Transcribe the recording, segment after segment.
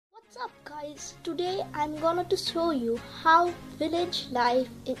Guys, today I'm gonna to show you how village life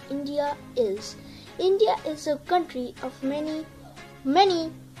in India is. India is a country of many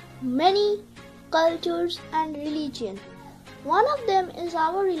cultures and religion. One of them is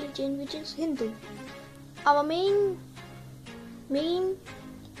our religion, which is Hindu. Our main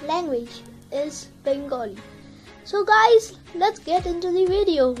language is Bengali. So guys, let's get into the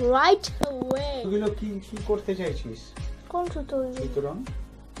video right away. এগুলো কি করতে চাইছিস? কোন সুতো?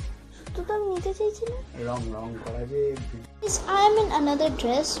 I am in another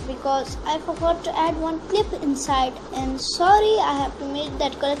dress because I forgot to add one clip inside, and sorry, I have to make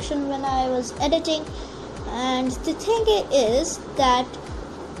that correction when I was editing. And the thing is that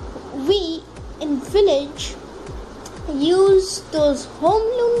we in village use those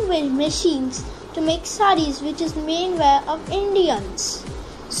Handloom machines to make sarees, which is the main wear of Indians.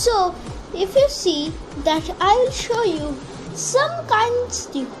 So if you see that, I will show you some kinds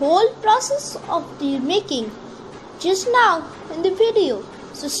the whole process of the making just now in the video,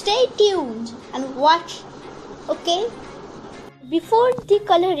 so stay tuned and watch. Okay, before the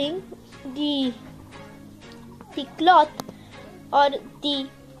coloring, the cloth or the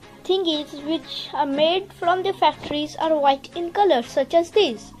thingies which are made from the factories are white in color, such as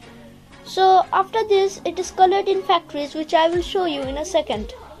these. So after this, it is colored in factories, which I will show you in a second.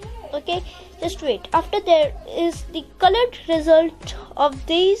 Okay, just wait. After there is the colored result of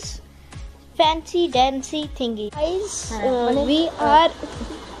these fancy dancy thingy.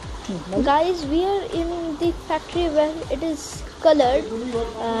 Guys, we are in the factory where it is colored.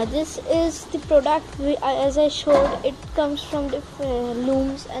 This is the product as I showed. It comes from the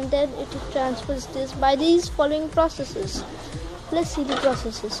looms, and then it transfers this by these following processes. Let's see the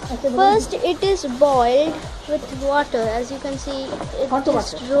processes. First, it is boiled with water. As you can see,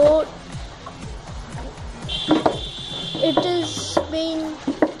 it is being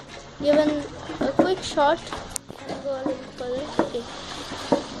given a quick shot. Okay.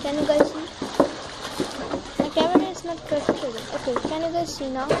 Can you guys see? My camera is not perfect. Okay, can you guys see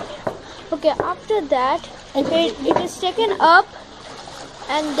now? Okay, after that, it is taken up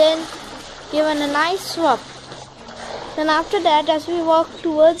and then given a nice swap. Then after that, as we walk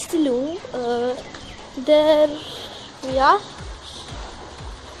towards the loom, there we are.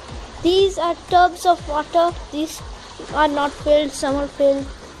 These are tubs of water. These are not filled, some are filled,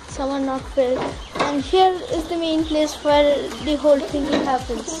 some are not filled. And here is the main place where the whole thing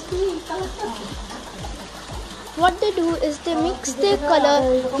happens. What they do is they mix their color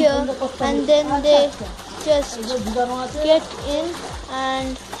here, and then they just get in,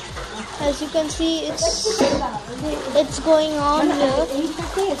 and as you can see, it's going on here.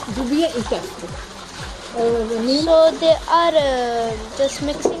 So they are just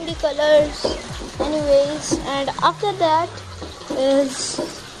mixing the colors anyways, and after that is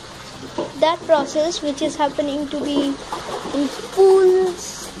that process which is happening to be in pools,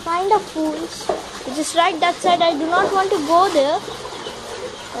 kind of pools, which is right that side. I do not want to go there.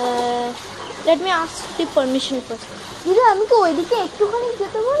 Let me ask the permission first. দিদি, আমি কি ওইদিকে একটুখানি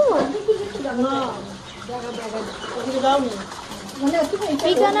যেতে পারবো?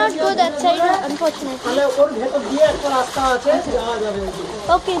 We cannot go that side, unfortunately.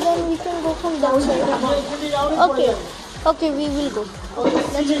 Okay, then we can go from that side. Okay, we will go.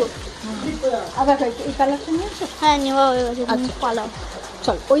 Let's go. হ্যাঁ, নেওয়া হয়ে গেছে। তুমি পালাও।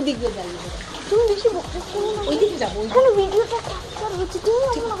 চল, ওই দিক দিয়ে যাই। তুমি বেশি বকছো না। ওই দিকে যাবো। কেন ভিডিওটা ক্যাপচার হচ্ছে? তুমি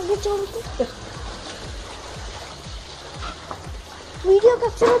আমার আগে চলো তো। ভিডিও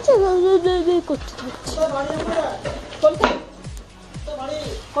ক্যাপচার হচ্ছে, করতে থাকছি।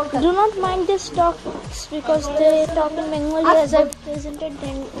 Do not mind these dogs because they talk in Bengali as I presented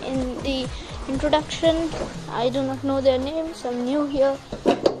them in the introduction. I do not know their names. I'm new here,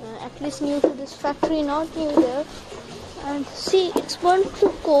 at least new to this factory, not new there. And see, it's burnt to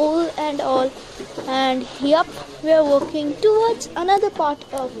coal and all. And yup, we are working towards another part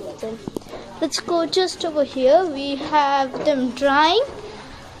of them. Let's go just over here. We have them drying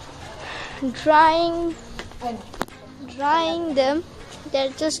them.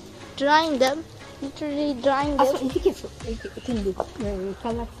 They're just drying them, literally drying them.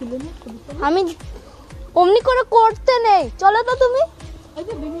 আমি অমনি করে করতে নেই, চলো তো তুমি।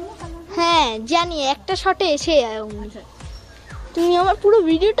 হ্যাঁ জানি, একটা শটে এসে যায় অমনি। তুমি আমার পুরো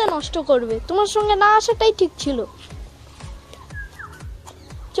ভিডিওটা নষ্ট করবে, তোমার সঙ্গে না আসাটাই ঠিক ছিল।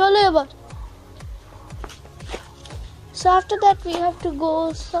 চলো এবার। So after that, we have to go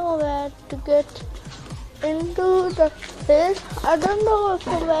somewhere to get into the place. I don't know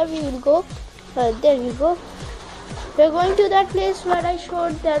from where we will go. There we go. We're going to that place where I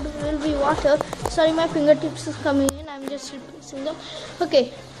showed that will be water. Sorry, my fingertips is coming in. I'm just replacing them. Okay.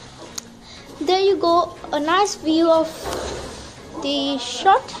 there you go, a nice view of the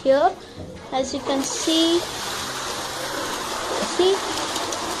shot here. As you can see,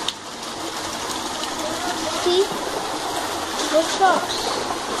 the shots.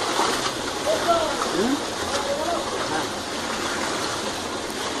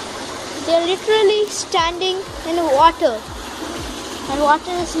 They're literally standing in water, and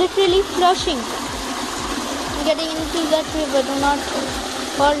water is literally flushing, getting into that river,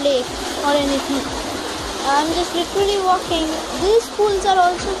 or lake or anything. I'm just literally walking. These pools are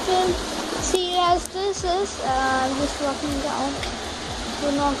also filled. See, as this is, I'm just walking down.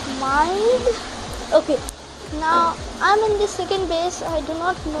 Do not mind. Okay, now I'm in the second base. I do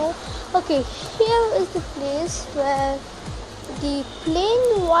not know. Okay, here is the place where the plain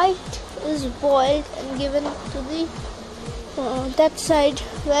white is boiled and given to the that side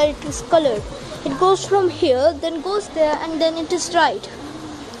where it is colored. It goes from here, then goes there, and then it is dried.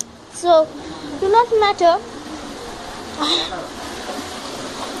 So, do not matter.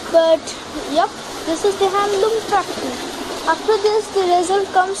 But yep, this is the handloom factory. After this, the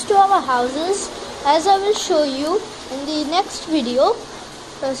result comes to our houses, as I will show you in the next video.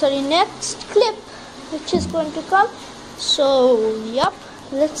 Next clip, which is going to come. So yep,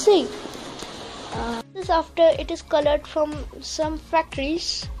 let's see. This is after it is colored from some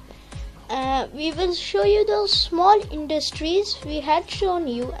factories. We will show you those small industries we had shown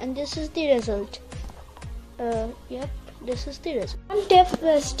you, and this is the result. Yep, this is the result.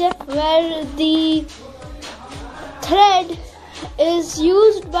 One step where the thread is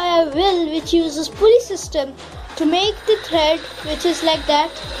used by a wheel which uses pulley system to make the thread, which is like that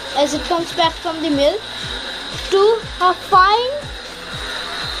as it comes back from the mill, to a fine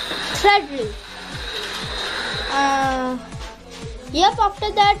thread reel. Yep,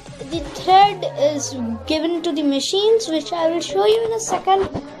 after that the thread is given to the machines, which I will show you in a second.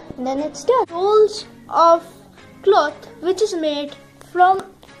 And then it's done. Rolls of cloth which is made from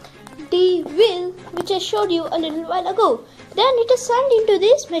the wheel which I showed you a little while ago. Then it is sent into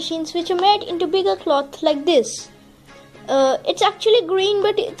these machines which are made into bigger cloth like this. It's actually green,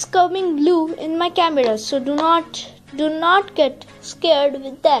 but it's coming blue in my camera, so do not get scared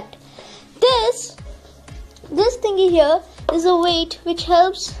with that. This thingy here is a weight which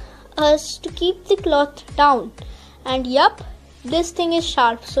helps us to keep the cloth down. And yep, this thing is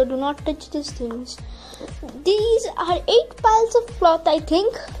sharp, so do not touch these things. These are 8 piles of cloth, I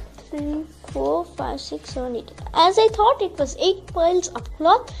think. 3, 4, 5, 6, 7, 8. As I thought it was 8 piles of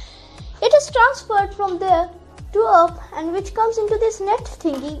cloth. It is transferred from there to up, and which comes into this net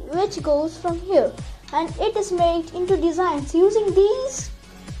thingy, which goes from here, and it is made into designs using these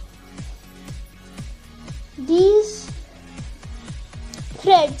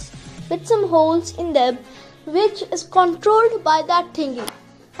threads with some holes in them, which is controlled by that thingy.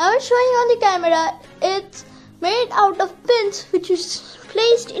 I was showing on the camera. It's made out of pins which is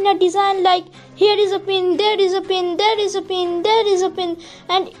placed in a design like here is a pin, there is a pin, there is a pin, there is a pin,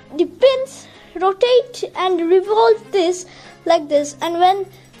 and the pins rotate and revolve this like this, and when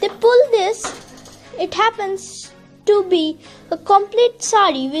they pull this, it happens to be a complete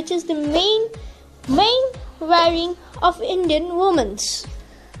sari, which is the main wearing of Indian women's.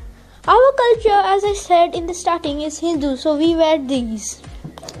 Our culture, as I said in the starting, is Hindu, so we wear these.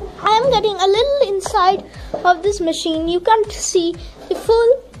 I am getting a little inside of this machine. You can't see the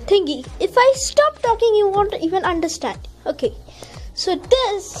full thingy. If I stop talking, you won't even understand. Okay, so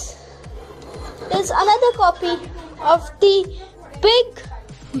this is another copy of the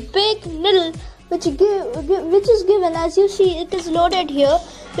big needle which is given, as you see, it is loaded here,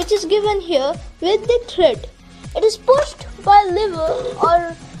 which is given here with the thread. It is pushed by lever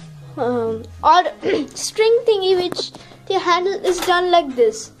or string thingy, which the handle is done like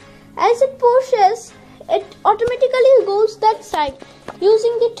this. As it pushes, it automatically goes that side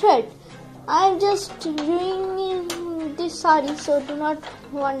using the thread. I am just doing this sari, so do not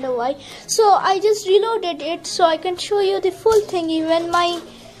wonder why. So I just reloaded it so I can show you the full thingy when my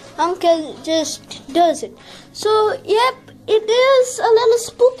uncle just does it. So yep, it is a little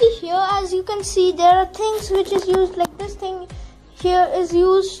spooky here. As you can see, there are things which is used, like this thing here is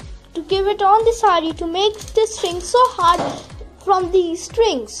used to give it on the sari to make this string so hard from these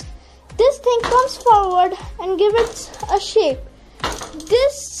strings. This thing comes forward and gives it a shape.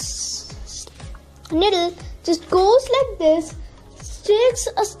 This needle just goes like this, sticks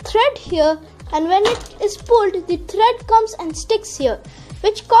a thread here, and when it is pulled, the thread comes and sticks here,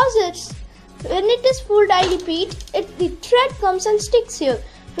 which causes, when it is pulled, I repeat, the thread comes and sticks here,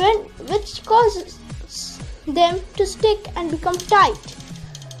 which causes them to stick and become tight.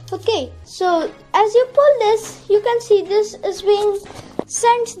 Okay, so as you pull this, you can see this is being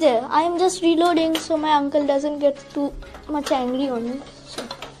sent there. I am just reloading so my uncle doesn't get too much angry on me. So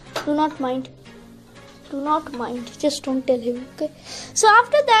do not mind. Just don't tell him, okay? So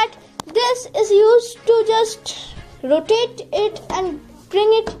after that, this is used to just rotate it and bring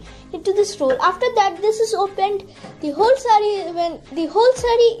it into this roll. After that, this is opened. The whole sari, when the whole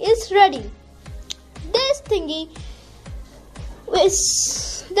sari is ready, this thingy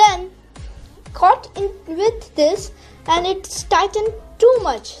is then caught in with this, and it's tightened too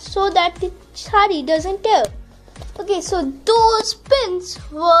much so that the sari doesn't tear. Okay, so those pins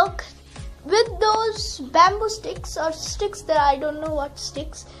work with those bamboo sticks or sticks that I don't know what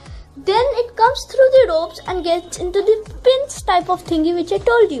sticks. Then it comes through the ropes and gets into the pins type of thingy which I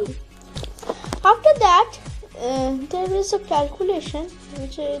told you. After that, there is a calculation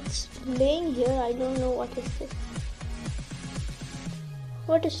which it's laying here. I don't know what is this.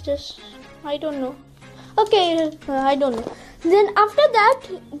 What is this? I don't know. Okay, I don't know. Then after that,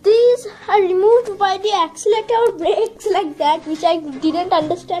 these are removed by the accelerator or brakes like that, which I didn't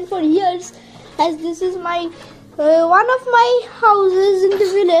understand for years, as this is my one of my houses in the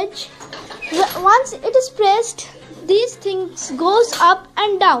village. Once it is pressed, these things goes up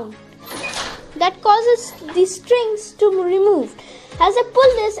and down. That causes the strings to remove. As I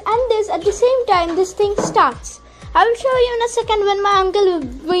pull this and this at the same time, this thing starts. I will show you in a second when my uncle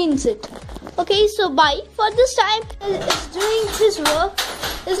wins it. Okay, so bye. For this time, it's doing his work.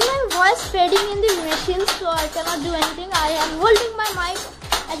 Is my voice fading in the machine, so I cannot do anything. I am holding my mic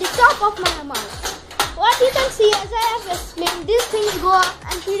at the top of my mouth. What you can see, as I have explained, these things go up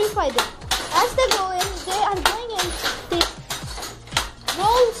and purify them. As they go in, they are going in the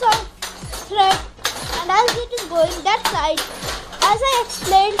rolls of thread, and as it is going that side, as I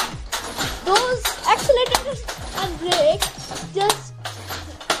explained, those accelerators and brakes just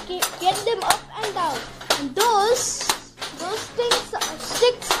get them up and down, and those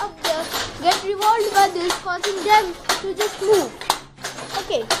sticks up there get revolved by this, causing them to just move.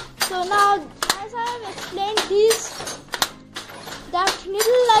 Okay, so now as I have explained,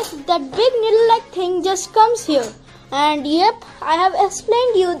 that big needle-like thing just comes here, and yep, I have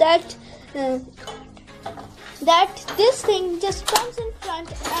explained you that this thing just comes in front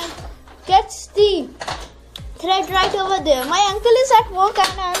and gets the thread right over there. My uncle is at work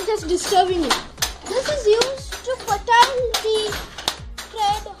and I am just disturbing him. This is used to fertile the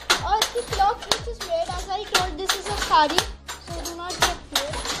thread or the cloth which is made. As I told, this is a sari, so do not get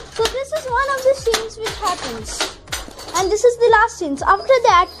feared. So this is one of the scenes which happens, and this is the last scenes. After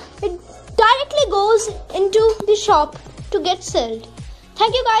that, it directly goes into the shop to get sold.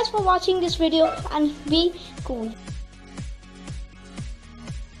 Thank you guys for watching this video, and be cool.